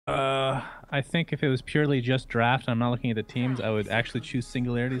I think if it was purely just draft, I'm not looking at the teams, I would actually choose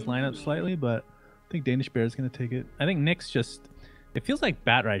Singularity's lineup slightly, but I think Danish Bear is going to take it. I think Nick's just... It feels like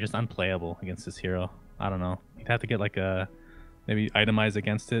Batrider just unplayable against this hero. I don't know. You'd have to get like a... Maybe itemize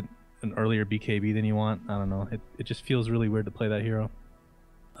against it, an earlier BKB than you want. I don't know. It just feels really weird to play that hero.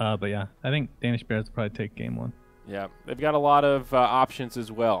 But yeah, I think Danish Bears will probably take game one. Yeah, they've got a lot of options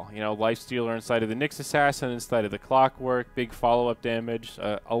as well. You know, Lifestealer inside of the Nyx Assassin, inside of the Clockwork, big follow-up damage.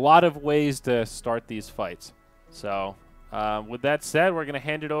 A lot of ways to start these fights. So, with that said, we're going to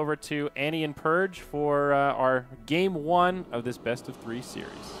hand it over to Annie and Purge for our game one of this best-of-3 series.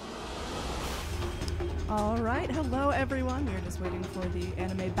 All right, hello everyone. We're just waiting for the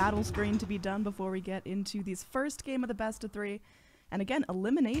anime battle screen to be done before we get into this first game of the best-of-3. And again,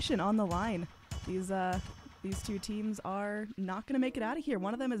 elimination on the line. These two teams are not going to make it out of here.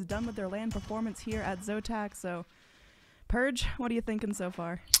 One of them is done with their LAN performance here at ZOTAC. So, Purge, what are you thinking so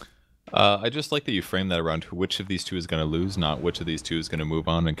far? I just like that you frame that around which of these two is going to lose, not which of these two is going to move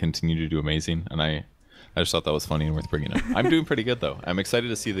on and continue to do amazing. And I just thought that was funny and worth bringing up. I'm doing pretty good, though. I'm excited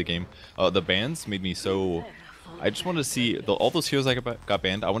to see the game. The bans made me so... I just wanted to see all those heroes I got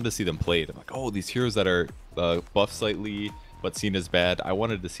banned. I wanted to see them played. I'm like, oh, these heroes that are buffed slightly but seen as bad, I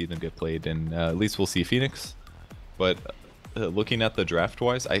wanted to see them get played, and at least we'll see Phoenix. But looking at the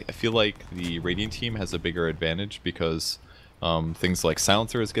draft-wise, I feel like the Radiant team has a bigger advantage because things like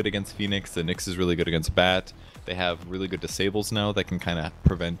Silencer is good against Phoenix, the Nyx is really good against Bat. They have really good disables now that can kind of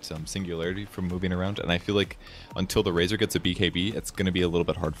prevent Singularity from moving around, and I feel like until the Razor gets a BKB, it's going to be a little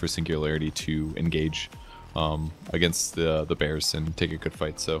bit hard for Singularity to engage against the Bears and take a good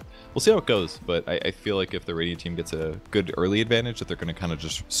fight. So we'll see how it goes, but I feel like if the Radiant team gets a good early advantage, that they're going to kind of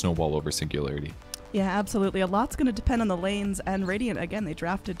just snowball over Singularity. Yeah, absolutely. A lot's going to depend on the lanes, and Radiant, again, they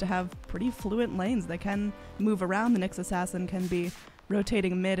drafted to have pretty fluent lanes. They can move around. The Nyx Assassin can be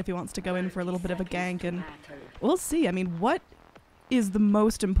rotating mid if he wants to go in for a little bit of a gank, and we'll see. I mean, what is the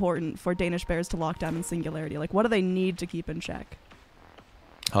most important for Danish Bears to lock down in Singularity? Like, what do they need to keep in check?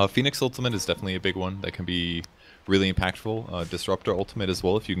 Phoenix Ultimate is definitely a big one that can be really impactful. Disruptor Ultimate as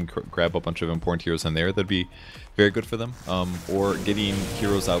well, if you can grab a bunch of important heroes in there, that'd be very good for them. Or getting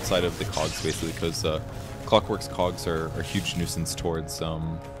heroes outside of the cogs, basically, because Clockwork's cogs are a huge nuisance towards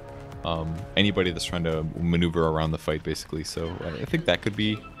anybody that's trying to maneuver around the fight, basically. So I think that could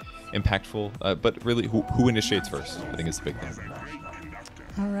be impactful. But really, who initiates first, I think is the big thing.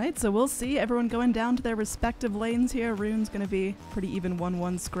 All right, so we'll see. Everyone going down to their respective lanes here. Rune's going to be pretty even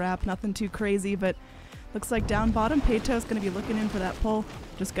 1-1 scrap. Nothing too crazy, but looks like down bottom, Peyto's going to be looking in for that pull.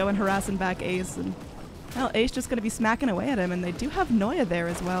 Just going harassing back Ace. And, well, Ace just going to be smacking away at him, and they do have Noya there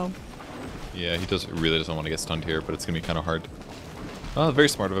as well. Yeah, he really doesn't want to get stunned here, but it's going to be kind of hard. Very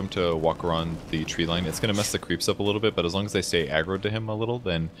smart of him to walk around the tree line. It's going to mess the creeps up a little bit, but as long as they stay aggroed to him a little,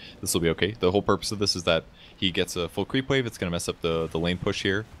 then this will be okay. The whole purpose of this is that he gets a full creep wave. It's going to mess up the lane push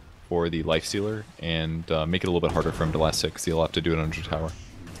here for the Lifestealer and make it a little bit harder for him to last hit because he'll have to do it under tower.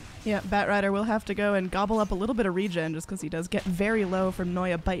 Yeah, Batrider will have to go and gobble up a little bit of regen just because he does get very low from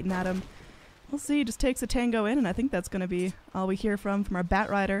Noya biting at him. We'll see. He just takes a tango in, and I think that's going to be all we hear from our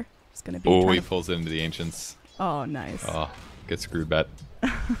Batrider. It's going to be. Oh, he pulls it into the Ancients. Oh, nice. Oh, get screwed, Bat.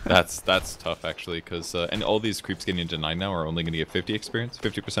 That's tough actually, because and all these creeps getting into 9 now are only going to get 50% experience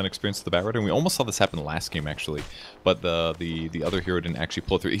with the Batrider, and we almost saw this happen last game actually, but the other hero didn't actually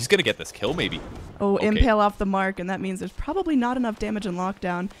pull through. He's going to get this kill maybe. Oh, okay. Impale off the mark, and that means there's probably not enough damage in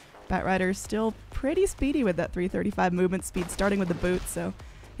lockdown. Batrider's still pretty speedy with that 335 movement speed, starting with the boot, so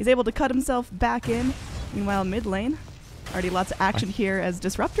he's able to cut himself back in. Meanwhile, mid lane, already lots of action here as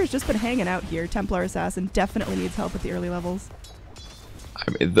Disruptor's just been hanging out here. Templar Assassin definitely needs help at the early levels.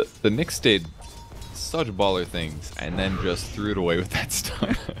 I mean, the Nyx did such baller things and then just threw it away with that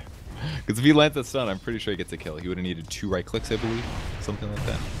stun. Because if he lands that stun, I'm pretty sure he gets a kill. He would have needed 2 right clicks, I believe. Something like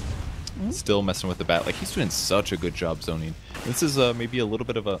that. Still messing with the bat. Like, he's doing such a good job zoning. This is maybe a little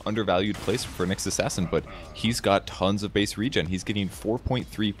bit of an undervalued place for Nyx Assassin, but he's got tons of base regen. He's getting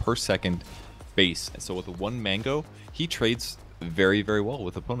 4.3 per second base. And so with the 1 mango, he trades very, very well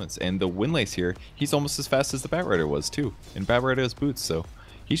with opponents. And the Windlace here, he's almost as fast as the Batrider was too. And Batrider has boots, so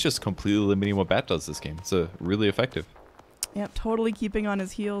he's just completely limiting what Bat does this game. It's really effective. Yep, totally keeping on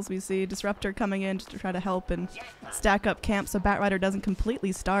his heels. We see Disruptor coming in just to try to help and stack up camp so Batrider doesn't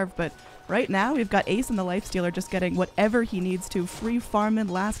completely starve. But right now, we've got Ace and the Lifestealer just getting whatever he needs to. Free farming,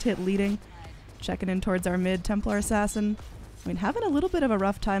 last hit leading. Checking in towards our mid Templar Assassin. I mean, having a little bit of a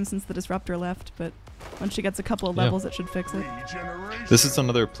rough time since the Disruptor left, but once she gets a couple of levels, it should fix it. This is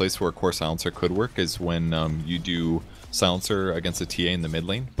another place where Core Silencer could work, is when you do Silencer against a TA in the mid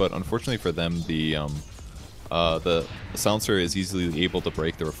lane. But unfortunately for them, the the silencer is easily able to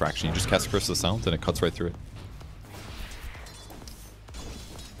break the refraction. You just cast Curse of the Silence and it cuts right through it.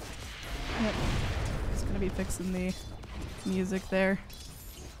 Yep. Just gonna be fixing the music there.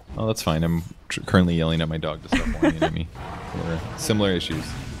 Oh, that's fine. I'm currently yelling at my dog to stop whining at me. We're similar issues.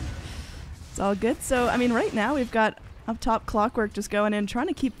 It's all good. So, I mean, right now we've got up top Clockwork just going in, trying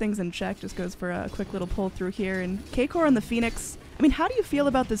to keep things in check. Just goes for a quick little pull through here. And K-Core on the Phoenix. I mean, how do you feel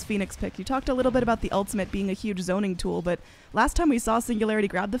about this Phoenix pick? You talked a little bit about the ultimate being a huge zoning tool, but last time we saw Singularity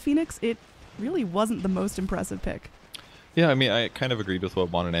grab the Phoenix, it really wasn't the most impressive pick. Yeah, I mean, I kind of agreed with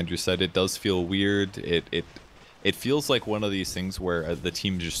what Juan and Andrew said. It does feel weird. It feels like one of these things where the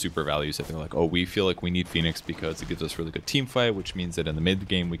team just super values it. They're like, oh, we feel like we need Phoenix because it gives us really good team fight, which means that in the mid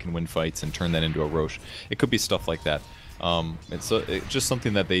game we can win fights and turn that into a Roche. It could be stuff like that. It's just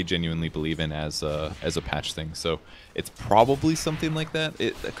something that they genuinely believe in as a patch thing. So it's probably something like that.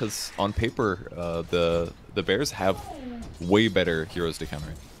 Because on paper, the Bears have way better heroes to counter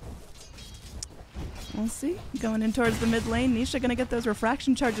it. We'll see. Going in towards the mid lane, Nisha going to get those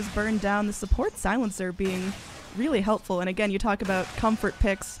refraction charges burned down. The support silencer being really helpful. And again, you talk about comfort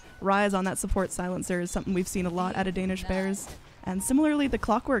picks. Rise on that support silencer is something we've seen a lot out of Danish Bears. And similarly, the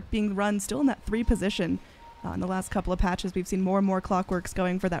Clockwork being run still in that 3 position. In the last couple of patches, we've seen more and more Clockworks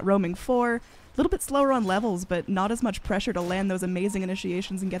going for that roaming 4. A little bit slower on levels, but not as much pressure to land those amazing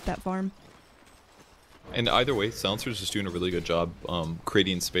initiations and get that farm. And either way, Silencer's just doing a really good job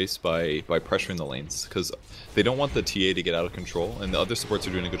creating space by pressuring the lanes, because they don't want the TA to get out of control, and the other supports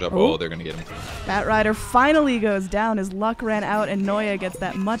are doing a good job. Oh, they're going to get him. Batrider finally goes down. His luck ran out, and Noya gets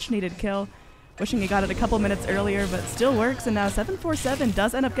that much-needed kill. Wishing he got it a couple minutes earlier, but still works, and now 747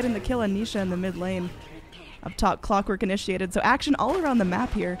 does end up getting the kill on Nisha in the mid lane. Up top, Clockwork initiated, so action all around the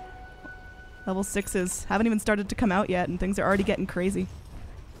map here. Level 6s haven't even started to come out yet, and things are already getting crazy.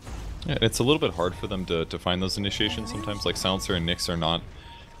 Yeah, it's a little bit hard for them to find those initiations sometimes. Like Silencer and Nyx are not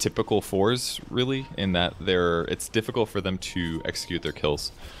typical 4s, really, in that it's difficult for them to execute their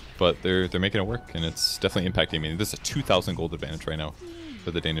kills. But they're making it work, and it's definitely impacting. I mean, this is a 2,000 gold advantage right now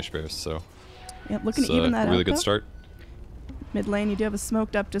for the Danish Bears, so yep, looking to even that out. Really good start. Mid lane, you do have a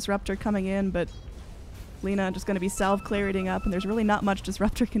smoked up Disruptor coming in, but Lina just going to be salve clearing up, and there's really not much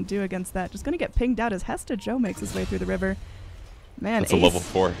Disruptor can do against that. Just going to get pinged out as Hesta Joe makes his way through the river. Man, that's a level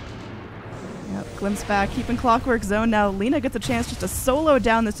 4. Yep, glimpse back, keeping Clockwork zone now. Lina gets a chance just to solo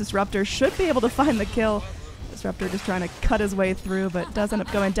down this Disruptor. Should be able to find the kill. Disruptor just trying to cut his way through, but does end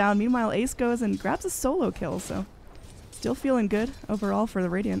up going down. Meanwhile, Ace goes and grabs a solo kill, so still feeling good overall for the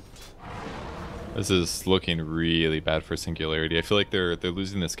Radiant. This is looking really bad for Singularity. I feel like they're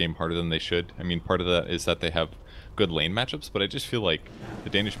losing this game harder than they should. I mean, part of that is that they have good lane matchups, but I just feel like the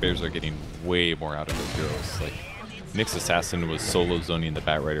Danish Bears are getting way more out of their heroes. Like, Nyx Assassin was solo zoning the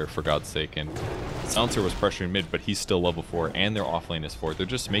Batrider, for God's sake, and Silencer was pressuring mid, but he's still level 4, and their offlane is 4. They're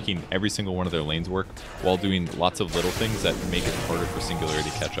just making every single one of their lanes work while doing lots of little things that make it harder for Singularity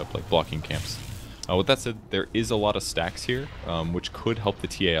to catch up, like blocking camps. With that said, there is a lot of stacks here, which could help the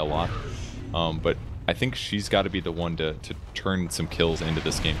TA a lot. But I think she's got to be the one to turn some kills into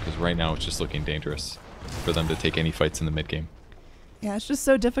this game, because right now it's just looking dangerous for them to take any fights in the mid game. Yeah, it's just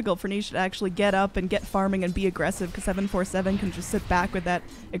so difficult for Nisha to actually get up and get farming and be aggressive, because 747 can just sit back with that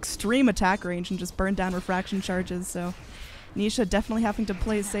extreme attack range and just burn down refraction charges. So Nisha definitely having to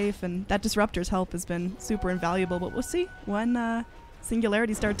play safe, and that Disruptor's help has been super invaluable. But we'll see when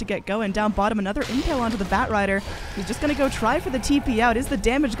Singularity start to get going. Down bottom, another impale onto the Batrider. He's just going to go try for the TP out. Is the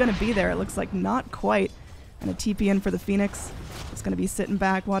damage going to be there? It looks like not quite. And a TP in for the Phoenix. It's going to be sitting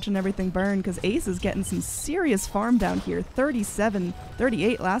back, watching everything burn, because Ace is getting some serious farm down here. 37,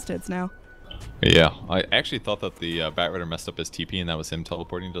 38 last hits now. Yeah, I actually thought that the Batrider messed up his TP, and that was him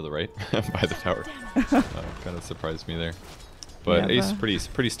teleporting to the right by the tower. Kind of surprised me there. But yeah, Ace is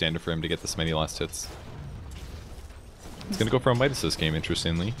pretty standard for him to get this many last hits. He's going to go for a Midas this game,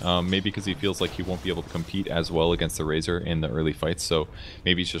 interestingly. Maybe because he feels like he won't be able to compete as well against the Razor in the early fights, so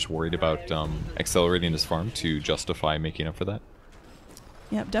maybe he's just worried about accelerating his farm to justify making up for that.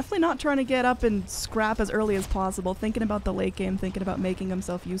 Yep, definitely not trying to get up and scrap as early as possible, thinking about the late game, thinking about making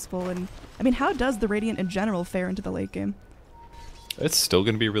himself useful. And I mean, how does the Radiant in general fare into the late game? It's still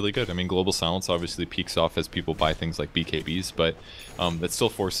going to be really good. I mean, Global Silence obviously peaks off as people buy things like BKBs, but that still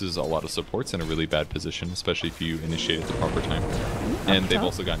forces a lot of supports in a really bad position, especially if you initiate at the proper time. And they've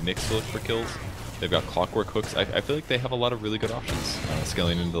also got Nyx to look for kills. They've got Clockwork hooks. I feel like they have a lot of really good options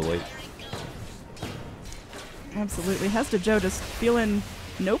scaling into the late. Absolutely. Hesta Joe just feeling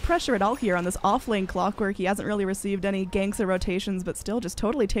no pressure at all here on this off-lane Clockwork. He hasn't really received any ganks or rotations, but still just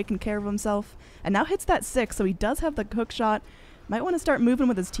totally taking care of himself. And now hits that 6, so he does have the hook shot. might want to start moving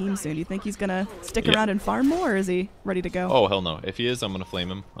with his team soon. Do you think he's going to stick around and farm more, or is he ready to go? Oh, hell no. If he is, I'm going to flame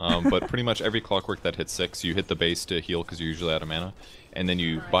him. But pretty much every Clockwork that hits 6, you hit the base to heal because you're usually out of mana. And then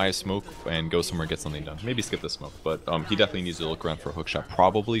you buy a smoke and go somewhere and get something done. Maybe skip the smoke, but he definitely needs to look around for a hookshot.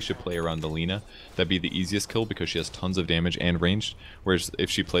 Probably should play around the Lina. That'd be the easiest kill because she has tons of damage and ranged. Whereas if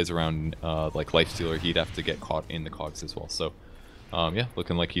she plays around like Lifestealer, he'd have to get caught in the cogs as well. So yeah,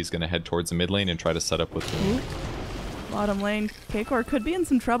 looking like he's going to head towards the mid lane and try to set up with the... Bottom lane, K-Core could be in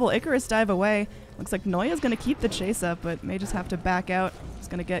some trouble. Icarus dive away. Looks like Noya's going to keep the chase up, but may just have to back out. He's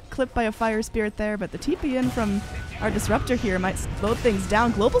going to get clipped by a Fire Spirit there, but the TP in from our Disruptor here might slow things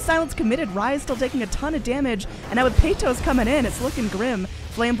down. Global Silence committed. Ryze still taking a ton of damage, and now with Peytos coming in, it's looking grim.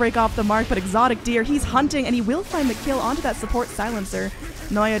 Flame Break off the mark, but Exotic Deer, he's hunting, and he will find the kill onto that support Silencer.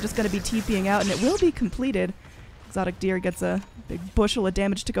 Noya just going to be TPing out, and it will be completed. Exotic Deer gets a big bushel of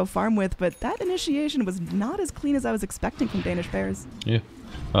damage to go farm with, but that initiation was not as clean as I was expecting from Danish Bears. Yeah.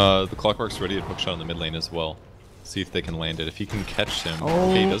 The Clockwork's ready to hookshot in the mid lane as well. See if they can land it. If he can catch him,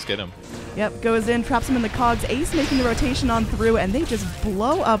 okay, he does get him. Yep, goes in, traps him in the cogs. Ace making the rotation on through, and they just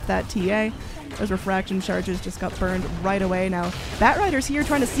blow up that TA. Those refraction charges just got burned right away. Now, Batrider's here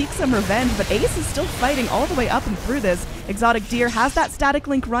trying to seek some revenge, but Ace is still fighting all the way up and through this. Exotic Deer has that static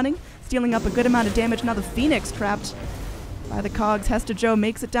link running, stealing up a good amount of damage. Now the Phoenix trapped by the cogs. Hesta Joe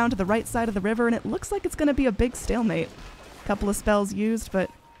makes it down to the right side of the river, and it looks like it's going to be a big stalemate. Couple of spells used, but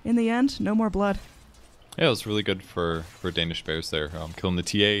in the end, no more blood. Yeah, it was really good for Danish Bears there. Killing the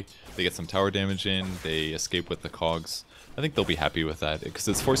TA, they get some tower damage in, they escape with the cogs. I think they'll be happy with that because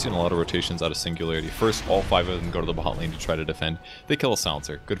it's forcing a lot of rotations out of Singularity. First, all 5 of them go to the bot lane to try to defend. They kill a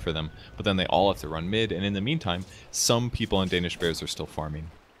Silencer, good for them. But then they all have to run mid, and in the meantime, some people on Danish Bears are still farming,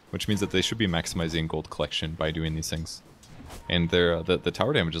 which means that they should be maximizing gold collection by doing these things. And the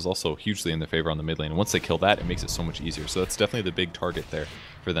tower damage is also hugely in their favor on the mid lane. And once they kill that, it makes it so much easier. So that's definitely the big target there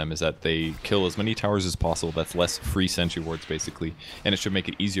for them, is that they kill as many towers as possible. That's less free sentry wards, basically. And it should make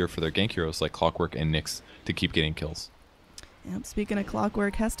it easier for their gank heroes like Clockwork and Nyx to keep getting kills. Yep, speaking of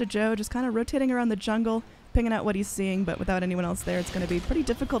Clockwork, Hesta Joe just kind of rotating around the jungle, pinging out what he's seeing, but without anyone else there, it's going to be pretty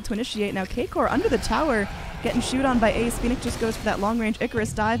difficult to initiate. Now, K-Core under the tower, getting shoot on by Ace. Phoenix just goes for that long-range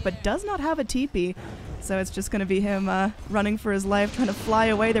Icarus dive, but does not have a TP. So it's just going to be him running for his life, trying to fly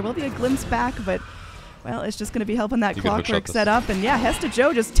away. There will be a glimpse back, but, well, it's just going to be helping that Clockwork set up. And yeah, Hesta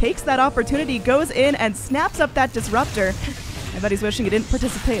Joe just takes that opportunity, goes in and snaps up that Disruptor. I bet he's wishing he didn't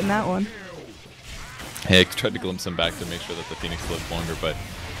participate in that one. Hey, I tried to glimpse him back to make sure that the Phoenix lived longer, but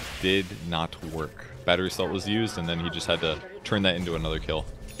did not work. Battery Assault was used, and then he just had to turn that into another kill.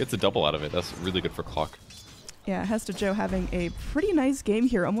 Gets a double out of it. That's really good for Clock. Yeah, Hesta Joe having a pretty nice game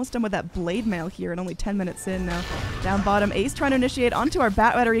here. Almost done with that Blade Mail here and only 10 minutes in now. Down bottom, Ace trying to initiate onto our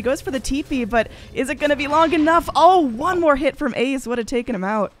Batrider. He goes for the TP, but is it going to be long enough? Oh, one more hit from Ace would have taken him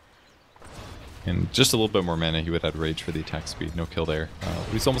out. And just a little bit more mana, he would have Rage for the attack speed. No kill there.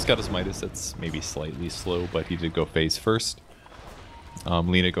 He's almost got his Midas. It's maybe slightly slow, but he did go phase first.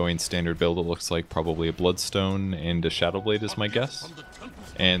 Lina going standard build, it looks like probably a Bloodstone and a Shadowblade is my guess.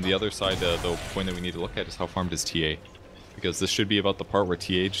 And the other side, the point that we need to look at is how farmed is TA. Because this should be about the part where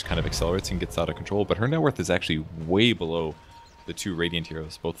TA just kind of accelerates and gets out of control, but her net worth is actually way below the 2 Radiant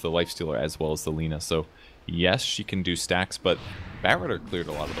heroes, both the Lifestealer as well as the Lina. So yes, she can do stacks, but Batrider cleared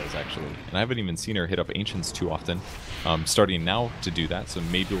a lot of those actually. And I haven't even seen her hit up Ancients too often. Starting now to do that, so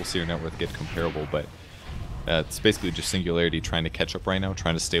maybe we'll see her net worth get comparable, but it's basically just Singularity trying to catch up right now,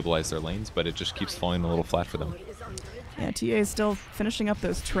 trying to stabilize their lanes, but it just keeps falling a little flat for them. Yeah, TA is still finishing up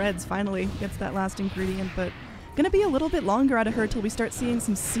those treads, finally gets that last ingredient, but gonna be a little bit longer out of her till we start seeing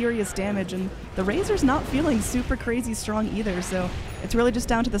some serious damage, and the Razor's not feeling super crazy strong either, so it's really just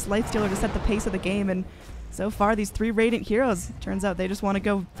down to this Lifestealer to set the pace of the game, and so far these 3 Radiant heroes, turns out they just want to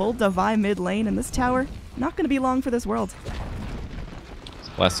go full Devi mid lane, and this tower, not gonna be long for this world.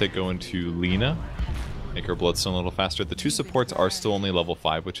 Last hit going to Lina. Make her Bloodstone a little faster. The 2 supports are still only level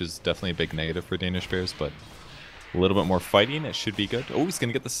 5, which is definitely a big negative for Danish Bears, but a little bit more fighting, it should be good. Oh, he's going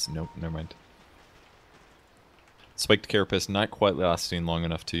to get this. Nope, never mind. Spiked Carapace not quite lasting long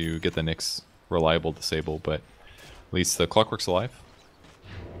enough to get the Nyx reliable disable, but at least the Clockwork's alive.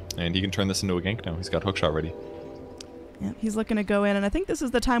 And he can turn this into a gank now. He's got hookshot ready. Yeah, he's looking to go in, and I think this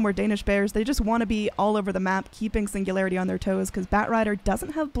is the time where Danish Bears, they just want to be all over the map, keeping Singularity on their toes, because Batrider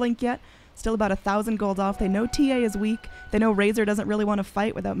doesn't have Blink yet. Still about 1,000 gold off. They know TA is weak. They know Razor doesn't really want to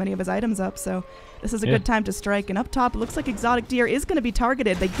fight without many of his items up, so this is a good time to strike. And up top, it looks like Exotic Deer is going to be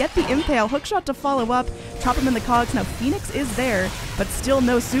targeted. They get the Impale, hookshot to follow up, chop him in the cogs. Now Phoenix is there, but still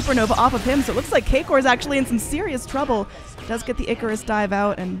no Supernova off of him, so it looks like K-Core is actually in some serious trouble. Does get the Icarus dive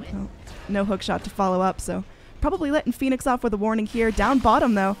out, and well, no hookshot to follow up, so probably letting Phoenix off with a warning here. Down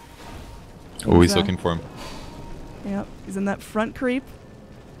bottom, though. Oh, he's looking for him. Yep, he's in that front creep.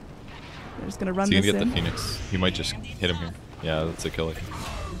 They're just going to run So this you can in. get the Phoenix. He might just hit him here. Yeah, that's a killer.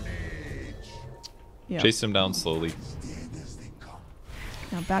 Yep. Chase him down slowly.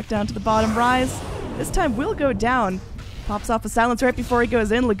 Now back down to the bottom. Rise. This time will go down. Pops off a silence right before he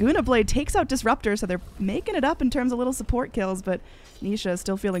goes in. Laguna Blade takes out Disruptor, so they're making it up in terms of little support kills, but Nisha is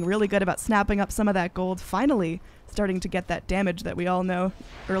still feeling really good about snapping up some of that gold. Finally starting to get that damage that we all know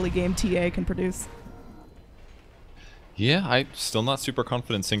early game TA can produce. Yeah, I'm still not super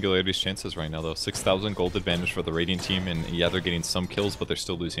confident in Singularity's chances right now, though. 6,000 gold advantage for the Radiant team, and yeah, they're getting some kills, but they're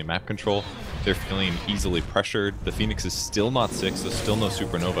still losing map control. They're feeling easily pressured. The Phoenix is still not 6, there's still no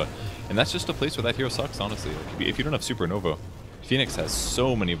Supernova. And that's just a place where that hero sucks, honestly. Like, if you don't have Supernova, Phoenix has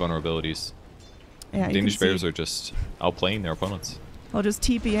so many vulnerabilities. Yeah, Danish Bears are just outplaying their opponents. They'll just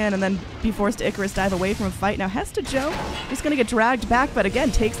TP in and then be forced to Icarus dive away from a fight. Now Hesta Joe just going to get dragged back, but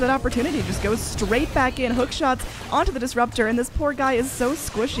again, takes that opportunity. Just goes straight back in, hook shots onto the Disruptor, and this poor guy is so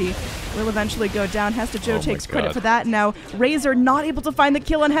squishy. Will eventually go down. Hesta Joe takes credit for that. Now Razor not able to find the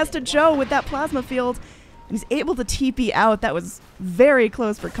kill on Hesta Joe with that plasma field. And he's able to TP out. That was very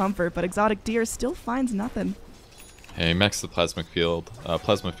close for comfort, but Exotic Deer still finds nothing. Hey, maxed the plasma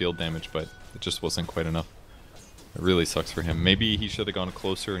field damage, but it just wasn't quite enough. It really sucks for him. Maybe he should have gone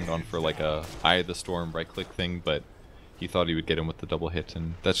closer and gone for like a Eye of the Storm right-click thing, but he thought he would get him with the double hit,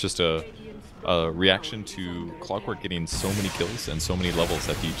 and that's just a reaction to Clockwork getting so many kills and so many levels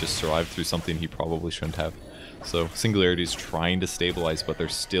that he just survived through something he probably shouldn't have. So Singularity's trying to stabilize, but they're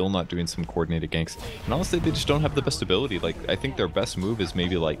still not doing some coordinated ganks. And honestly, they just don't have the best ability. Like, I think their best move is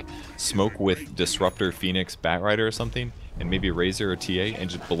maybe like smoke with Disruptor, Phoenix, Batrider or something, and maybe Razor or TA,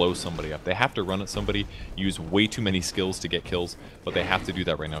 and just blow somebody up. They have to run at somebody, use way too many skills to get kills, but they have to do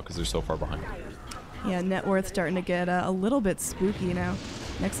that right now because they're so far behind. Yeah, net worth starting to get a little bit spooky now.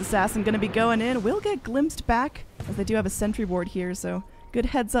 Next assassin going to be going in. Will get glimpsed back, as they do have a sentry ward here, so good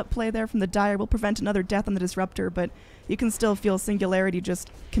heads-up play there from the Dire. Will prevent another death on the Disruptor, but you can still feel Singularity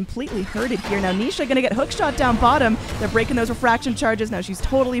just completely hurted here. Now Nisha going to get hookshot down bottom. They're breaking those refraction charges. Now she's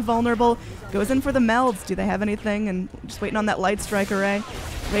totally vulnerable. Goes in for the melds. Do they have anything? And just waiting on that light strike array.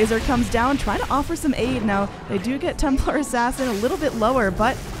 Razor comes down, trying to offer some aid. Now they do get Templar Assassin a little bit lower,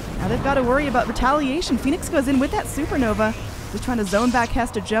 but now they've got to worry about retaliation. Phoenix goes in with that Supernova. Just trying to zone back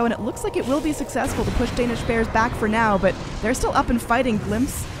Hesta Joe, and it looks like it will be successful to push Danish Bears back for now, but they're still up and fighting.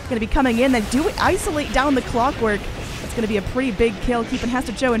 Glimpse going to be coming in. They do isolate down the Clockwork. That's going to be a pretty big kill, keeping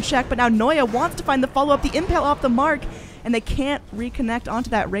Hesta Joe in check, but now Noya wants to find the follow-up, the impale off the mark, and they can't reconnect onto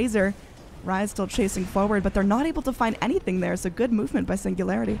that Razor. Rise still chasing forward, but they're not able to find anything there, so good movement by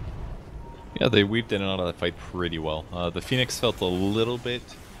Singularity. Yeah, they weaved in and out of that fight pretty well. The Phoenix felt a little bit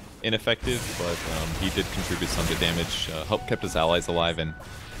ineffective, but he did contribute some to damage, kept his allies alive, and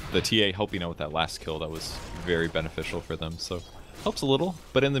the TA helping out with that last kill, that was very beneficial for them, so helps a little.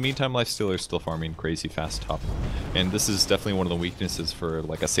 But in the meantime, Lifestealer's still farming crazy fast top, and this is definitely one of the weaknesses for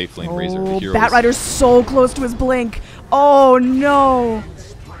like a safe lane Razor. Batrider's so close to his blink. Oh no!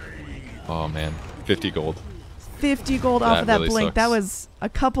 Oh man, 50 gold. 50 gold off of that really blink. Sucks. That was a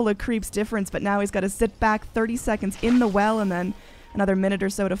couple of creeps difference, but now he's got to sit back 30 seconds in the well and then another minute or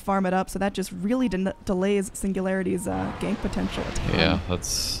so to farm it up, so that just really delays Singularity's gank potential a ton. Yeah,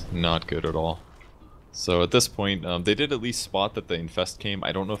 that's not good at all. So at this point, they did at least spot that the Infest came.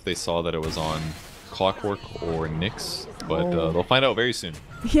 I don't know if they saw that it was on Clockwork or Nyx, but they'll find out very soon.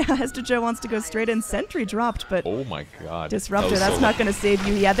 Yeah, Hesta Joe wants to go straight in. Sentry dropped, but oh my god. Disruptor, that's not going to save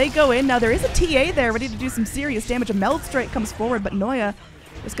you. Yeah, they go in. Now there is a TA there ready to do some serious damage. A Meld Strike comes forward, but Noya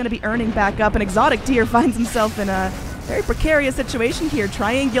is going to be earning back up, and Exotic Deer finds himself in a very precarious situation here.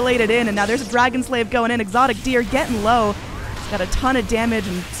 Triangulated in, and now there's a Dragon Slave going in. Exotic Deer getting low. He's got a ton of damage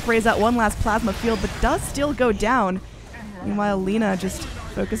and sprays out one last plasma field, but does still go down. Meanwhile, Lina just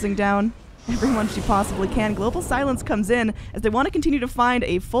focusing down everyone she possibly can. Global Silence comes in as they want to continue to find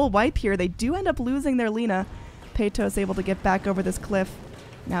a full wipe here. They do end up losing their Lina. Peytos able to get back over this cliff.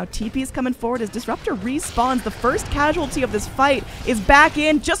 Now TP's coming forward as Disruptor respawns. The first casualty of this fight is back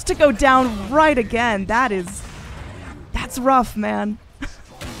in just to go down right again. That's rough, man.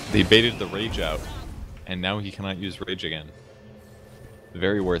 They baited the Rage out, and now he cannot use Rage again.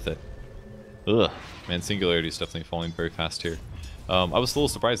 Very worth it. Ugh. Man, Singularity is definitely falling very fast here. I was a little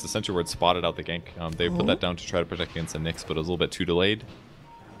surprised the Sentry Ward spotted out the gank. They put that down to try to protect against the Nyx, but it was a little bit too delayed.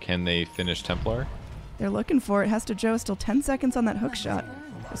 Can they finish Templar? They're looking for it. Hesta Joe still 10 seconds on that hook shot.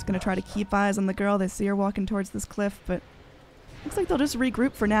 Just going to try to keep eyes on the girl. They see her walking towards this cliff, but looks like they'll just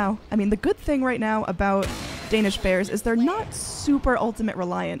regroup for now. I mean, the good thing right now about Danish Bears is they're not super ultimate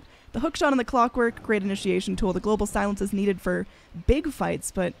reliant. The hookshot on the clockwork, great initiation tool. The global silence is needed for big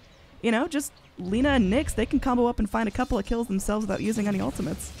fights, but, you know, just Lina and Nyx, they can combo up and find a couple of kills themselves without using any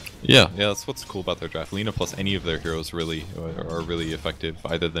ultimates. Yeah, that's what's cool about their draft. Lina plus any of their heroes really are really effective,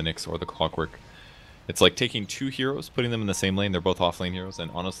 either the Nyx or the clockwork. It's like taking two heroes, putting them in the same lane. They're both offlane heroes,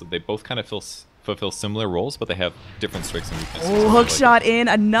 and honestly, they both kind of fulfill similar roles, but they have different strengths and weaknesses. Oh, hook shot in,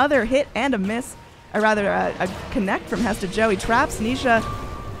 another hit and a miss, or rather a connect from Hesta Joe. He traps Nisha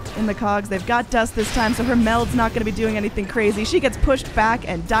in the cogs. They've got Dust this time, so her meld's not going to be doing anything crazy. She gets pushed back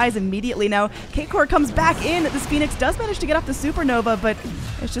and dies immediately. Now, K-Core comes back in. This Phoenix does manage to get off the Supernova, but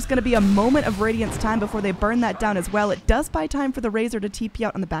it's just going to be a moment of Radiant's time before they burn that down as well. It does buy time for the Razor to TP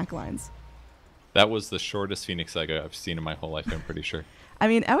out on the back lines. That was the shortest Phoenix saga I've seen in my whole life, I'm pretty sure. I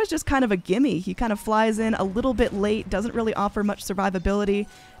mean, that was just kind of a gimme. He kind of flies in a little bit late, doesn't really offer much survivability,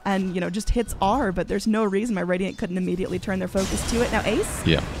 and, you know, just hits R, but there's no reason why Radiant couldn't immediately turn their focus to it. Now, Ace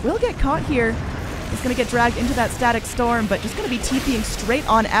will get caught here. He's going to get dragged into that static storm, but just going to be TPing straight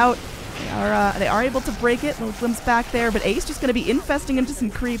on out. They are able to break it. Little glimpse back there, but Ace just going to be infesting into some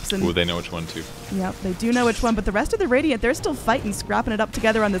creeps. And ooh, they know which one, too. Yep, they do know which one, but the rest of the Radiant, they're still fighting, scrapping it up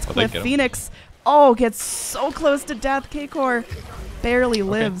together on this cliff. Phoenix, gets so close to death. K-Core barely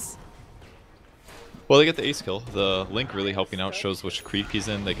lives. Well, they get the ace kill. The Link really helping out, shows which creep he's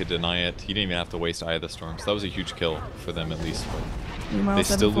in. They could deny it. He didn't even have to waste Eye of the Storm, so that was a huge kill for them at least. But they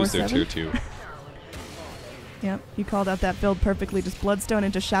still lose their tier 2. Yep, you called out that build perfectly. Just Bloodstone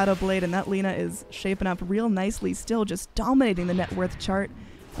into Shadow Blade, and that Lina is shaping up real nicely, still just dominating the net worth chart.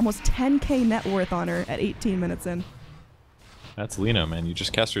 Almost 10k net worth on her at 18 minutes in. That's Lina, man. You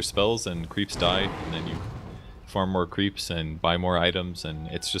just cast your spells and creeps die, and then you farm more creeps and buy more items, and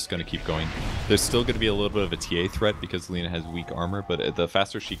it's just going to keep going. There's still going to be a little bit of a TA threat because Lina has weak armor, but the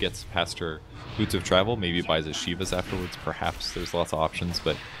faster she gets past her Boots of Travel, maybe buys a Shiva's afterwards, perhaps. There's lots of options,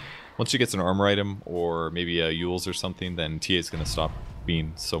 but once she gets an armor item or maybe a Yule's or something, then TA is going to stop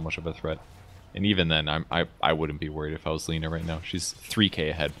being so much of a threat. And even then, I wouldn't be worried if I was Lina right now. She's 3k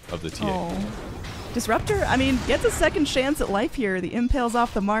ahead of the TA. Oh. Disruptor, I mean, gets a second chance at life here. The Impale's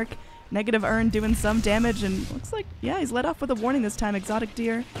off the mark. Negative Urn doing some damage, and looks like, yeah, he's let off with a warning this time. Exotic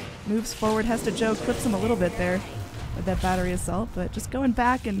Deer moves forward. Hesta Joe clips him a little bit there with that battery assault, but just going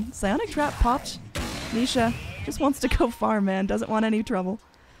back, and Psionic Trap popped. Nisha just wants to go far, man. Doesn't want any trouble.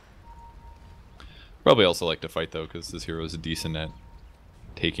 Probably also like to fight, though, because this hero is decent at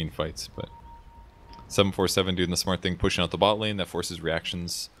taking fights, but 747 doing the smart thing, pushing out the bot lane. That forces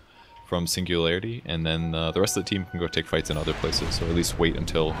reactions from Singularity, and then the rest of the team can go take fights in other places, or at least wait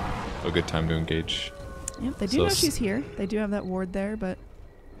until a good time to engage. Yep, they do know she's here. They do have that ward there, but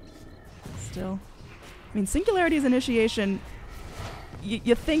still. I mean, Singularity's initiation,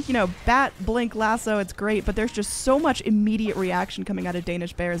 you think, you know, Bat, Blink, Lasso, it's great, but there's just so much immediate reaction coming out of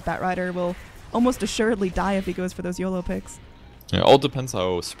Danish Bears. Batrider will almost assuredly die if he goes for those YOLO picks. Yeah, it all depends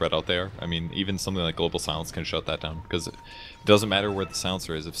how spread out they are. I mean, even something like Global Silence can shut that down, because it doesn't matter where the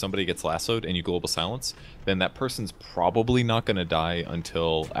silencer is. If somebody gets lassoed and you Global Silence, then that person's probably not going to die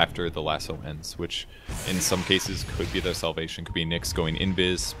until after the lasso ends, which in some cases could be their salvation. Could be Nyx going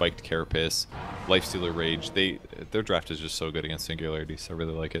Invis, Spiked Carapace, Lifestealer Rage. Their draft is just so good against Singularity, so I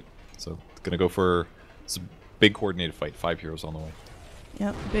really like it. So going to go for a big coordinated fight. 5 heroes on the way.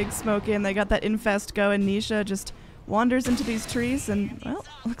 Yep, big smoke in. They got that Infest going. Nisha just wanders into these trees, and, well,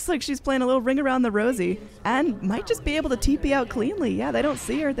 looks like she's playing a little ring around the rosy, and might just be able to TP out cleanly. Yeah, they don't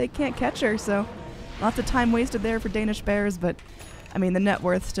see her, they can't catch her, so lots of time wasted there for Danish Bears, but, I mean, the net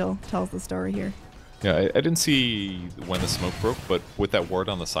worth still tells the story here. Yeah, I didn't see when the smoke broke, but with that ward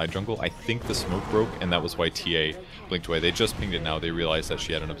on the side jungle, I think the smoke broke, and that was why TA blinked away. They just pinged it now. They realized that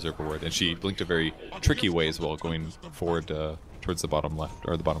she had an observer ward, and she blinked a very tricky way as well, going forward towards the bottom left,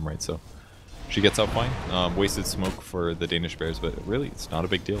 or the bottom right, so she gets out fine. Wasted smoke for the Danish Bears, but really, it's not a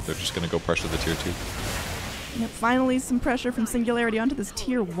big deal. They're just going to go pressure the tier 2. Yep, finally some pressure from Singularity onto this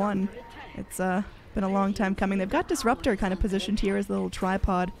tier 1. It's been a long time coming. They've got Disruptor kind of positioned here as a little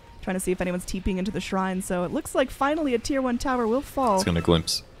tripod, trying to see if anyone's TPing into the shrine, so it looks like finally a tier 1 tower will fall. It's going to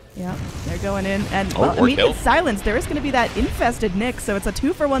glimpse. Yeah, they're going in, and well, immediate silence. There is going to be that infested Nyx, so it's a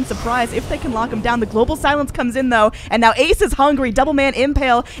 2-for-1 surprise if they can lock him down. The global silence comes in, though, and now Ace is hungry. Double man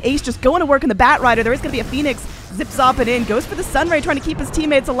Impale. Ace just going to work in the Batrider. There is going to be a Phoenix. Zips off it in, goes for the Sunray, trying to keep his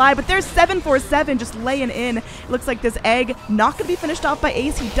teammates alive, but there's 747 just laying in. It looks like this egg not going to be finished off by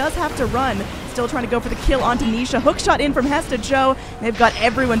Ace. He does have to run. Still trying to go for the kill onto Nisha. Hookshot in from Hesta Joe. They've got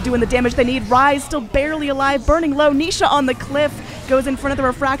everyone doing the damage they need. Rise still barely alive, burning low. Nisha on the cliff. Goes in front of the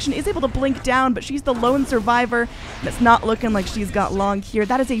refraction, is able to blink down, but she's the lone survivor, and it's not looking like she's got long here.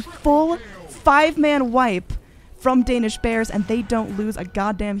 That is a full 5-man wipe from Danish Bears, and they don't lose a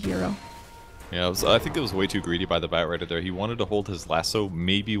goddamn hero. Yeah, I think it was way too greedy by the Batrider there. He wanted to hold his lasso,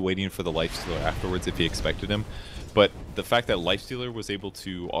 maybe waiting for the Lifestealer afterwards if he expected him. But the fact that Lifestealer was able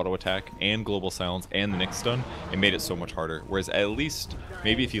to auto-attack and Global Silence and the Nyx stun, it made it so much harder. Whereas at least,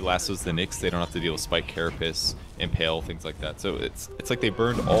 maybe if he lassos the Nyx, they don't have to deal with Spike, Carapace, Impale, things like that. So it's like they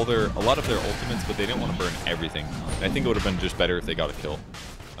burned a lot of their ultimates, but they didn't want to burn everything. And I think it would have been just better if they got a kill.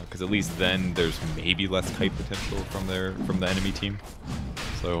 Because at least then there's maybe less kite potential from the enemy team.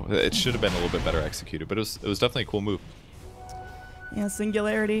 So it should have been a little bit better executed, but it was definitely a cool move. Yeah,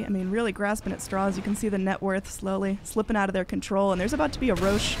 Singularity, I mean, really grasping at straws. You can see the net worth slowly slipping out of their control, and there's about to be a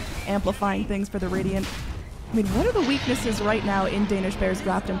Roche amplifying things for the Radiant. I mean, what are the weaknesses right now in Danish Bears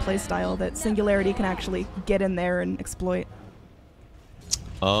draft and playstyle that Singularity can actually get in there and exploit?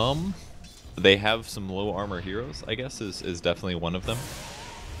 They have some low armor heroes, I guess, is definitely one of them.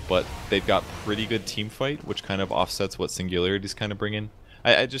 But they've got pretty good team fight, which kind of offsets what Singularity's kind of bringing.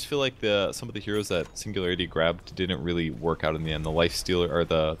 I just feel like some of the heroes that Singularity grabbed didn't really work out in the end. The Lifestealer, or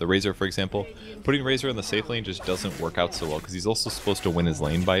the Razor, for example. Putting Razor in the safe lane just doesn't work out so well, because he's also supposed to win his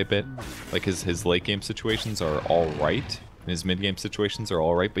lane by a bit. Like, his late game situations are alright, and his mid game situations are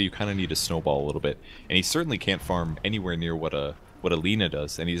alright, but you kind of need to snowball a little bit. And he certainly can't farm anywhere near what a Lina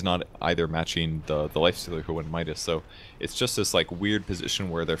does, and he's not either matching the Lifestealer who went Midas. So it's just this like weird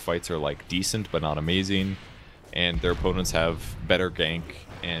position where their fights are like decent but not amazing, and their opponents have better gank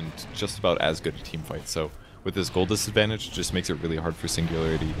and just about as good a team fight. So with this gold disadvantage, it just makes it really hard for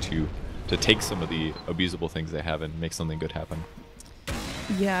Singularity to take some of the abusable things they have and make something good happen.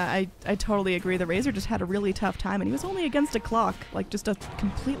 Yeah, I totally agree. The Razor just had a really tough time, and he was only against a clock, like just a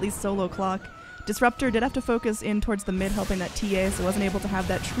completely solo clock. Disruptor did have to focus in towards the mid, helping that TA, so wasn't able to have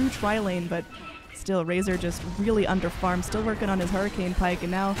that true tri-lane, but still, Razor just really underfarmed, still working on his Hurricane Pike, and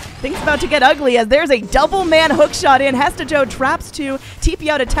now things about to get ugly as there's a double-man hookshot in. Hestajo traps two, TP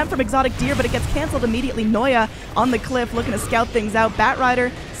out attempt from Exotic Deer, but it gets cancelled immediately. Noya on the cliff looking to scout things out.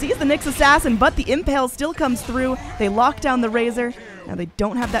 Batrider sees the Nyx Assassin, but the Impale still comes through. They lock down the Razor. Now they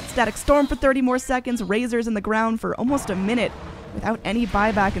don't have that Static Storm for 30 more seconds. Razor's in the ground for almost a minute without any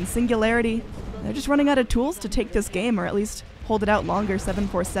buyback, and Singularity, they're just running out of tools to take this game, or at least hold it out longer.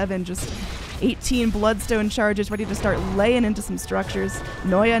 747, just 18 Bloodstone charges, ready to start laying into some structures.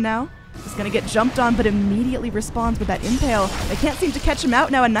 Noya now is going to get jumped on, but immediately responds with that Impale. They can't seem to catch him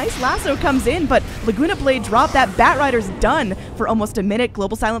out now. A nice lasso comes in, but Laguna Blade dropped. That Batrider's done for almost a minute.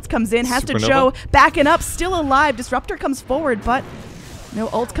 Global Silence comes in. Hestajo backing up, still alive. Disruptor comes forward, but no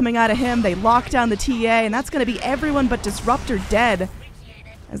ult coming out of him. They lock down the TA, and that's going to be everyone but Disruptor dead,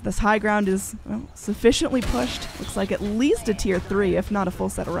 as this high ground is, well, sufficiently pushed. Looks like at least a tier 3, if not a full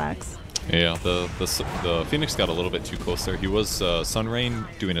set of racks. Yeah, the Phoenix got a little bit too close there. He was Sunrain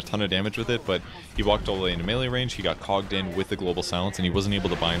doing a ton of damage with it, but he walked all the way into melee range. He got cogged in with the Global Silence, and he wasn't able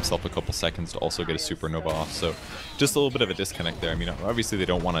to buy himself a couple seconds to also get a Supernova off. So just a little bit of a disconnect there. I mean, obviously they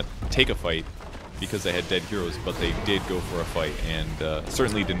don't want to take a fight because they had dead heroes, but they did go for a fight, and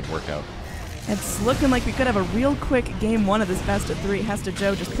certainly didn't work out. It's looking like we could have a real quick game 1 of this best of 3.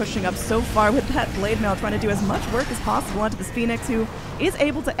 Hestajo just pushing up so far with that Blade Mail, trying to do as much work as possible onto this Phoenix, who is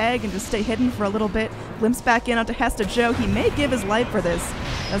able to egg and just stay hidden for a little bit. Glimpse back in onto Hestajo. He may give his life for this.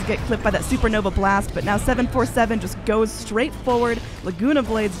 Does get clipped by that Supernova Blast, but now 747 just goes straight forward. Laguna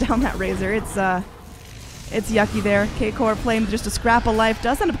Blades down that Razor. It's yucky there. K-Core playing just a scrap of life.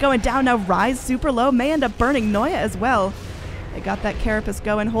 Does end up going down now. Rise super low. May end up burning Noya as well. They got that Carapace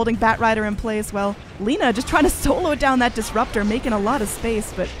going, holding Batrider in place. Well, Lina just trying to solo down that Disruptor, making a lot of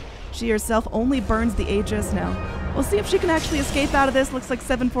space, but she herself only burns the Aegis now. We'll see if she can actually escape out of this. Looks like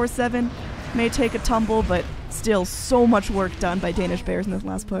 747 may take a tumble, but still so much work done by Danish Bears in this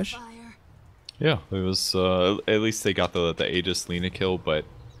last push. Yeah, it was, at least they got the Aegis Lina kill, but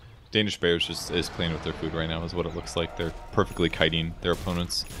Danish Bears just is playing with their food right now is what it looks like. They're perfectly kiting their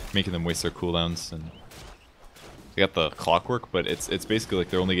opponents, making them waste their cooldowns, and they got the clockwork, but it's basically like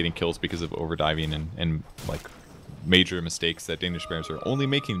they're only getting kills because of overdiving and like major mistakes that Danish Bears are only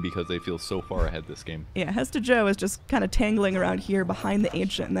making because they feel so far ahead this game. Yeah, Hestajo is just kind of tangling around here behind the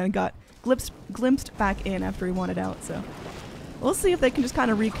Ancient, and then got glimpsed back in after he wanted out, so we'll see if they can just kind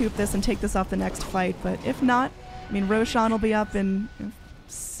of recoup this and take this off the next fight, but if not, I mean, Roshan will be up in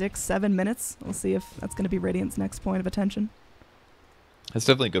 6-7 minutes. We'll see if that's going to be Radiant's next point of attention. It's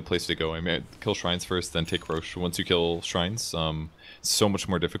definitely a good place to go. I mean, kill Shrines first, then take Roche. Once you kill Shrines, it's so much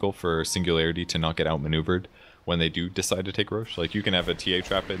more difficult for Singularity to not get outmaneuvered when they do decide to take Roche. Like, you can have a TA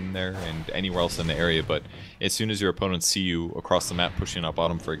trap in there and anywhere else in the area, but as soon as your opponents see you across the map pushing up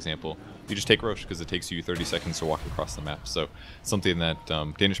bottom, for example, you just take Roche because it takes you 30 seconds to walk across the map. So something that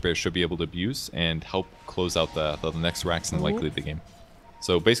Danish Bears should be able to abuse and help close out the next racks and likely the game.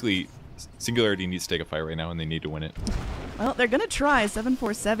 So basically, Singularity needs to take a fight right now, and they need to win it. Well, they're going to try.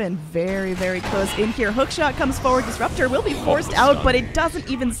 747 very, very close in here. Hookshot comes forward. Disruptor will be forced out, but it doesn't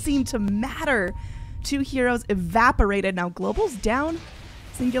even seem to matter. 2 heroes evaporated. Now, Global's down.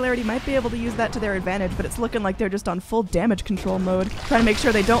 Singularity might be able to use that to their advantage, but it's looking like they're just on full damage control mode, trying to make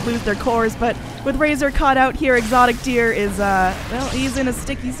sure they don't lose their cores. But with Razor caught out here, Exotic Deer is, well, he's in a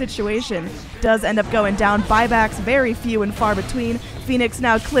sticky situation. Does end up going down. Buybacks very few and far between. Phoenix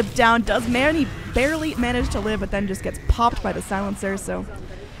now clipped down. Does barely manage to live, but then just gets popped by the silencer. So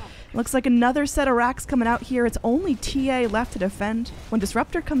looks like another set of racks coming out here. It's only TA left to defend. When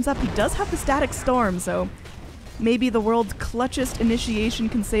Disruptor comes up, he does have the Static Storm, so maybe the world's clutchest initiation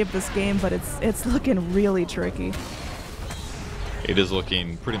can save this game, but it's looking really tricky. It is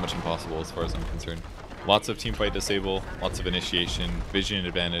looking pretty much impossible as far as I'm concerned. Lots of teamfight disable, lots of initiation, vision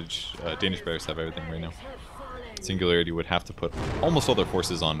advantage. Danish Bears have everything right now. Singularity would have to put almost all their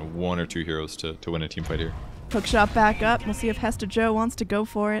forces on 1 or 2 heroes to win a teamfight here. Hookshot back up. We'll see if Hesta Joe wants to go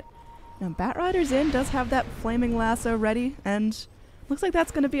for it. Now, Batrider's in, does have that flaming lasso ready, and looks like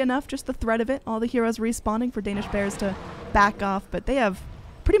that's going to be enough, just the threat of it. All the heroes respawning for Danish Bears to back off, but they have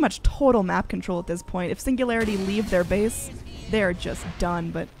pretty much total map control at this point. If Singularity leave their base, they're just done,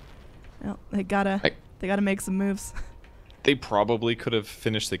 but well, they gotta make some moves. They probably could have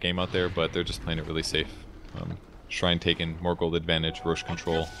finished the game out there, but they're just playing it really safe. Shrine taken, more gold advantage, Roche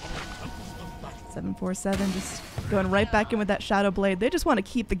control. 747 just going right back in with that Shadow Blade. They just want to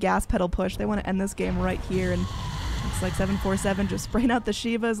keep the gas pedal push. They want to end this game right here, and looks like 747 just spraying out the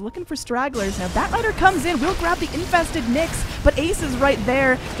Shivas, looking for stragglers. Now Batrider comes in, will grab the infested Nyx, but Ace is right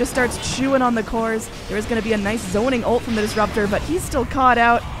there, just starts chewing on the cores. There is going to be a nice zoning ult from the Disruptor, but he's still caught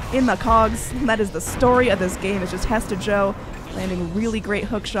out in the cogs. And that is the story of this game. It's just Hesta Joe landing really great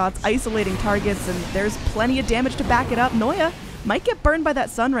hook shots, isolating targets, and there's plenty of damage to back it up. Noya might get burned by that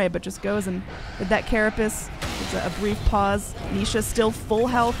Sunray, but just goes and with that Carapace, it's a brief pause. Nisha still full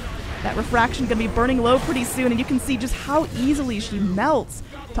health. That refraction going to be burning low pretty soon, and you can see just how easily she melts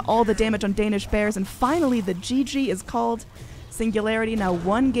to all the damage on Danish Bears. And finally, the GG is called. Singularity now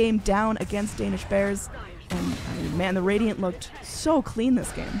 1 game down against Danish Bears. And I mean, man, the Radiant looked so clean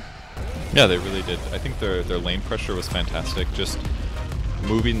this game. Yeah, they really did. I think their lane pressure was fantastic. Just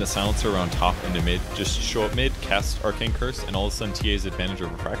moving the silencer around top into mid, just show up mid, cast Arcane Curse, and all of a sudden TA's advantage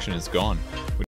of refraction is gone.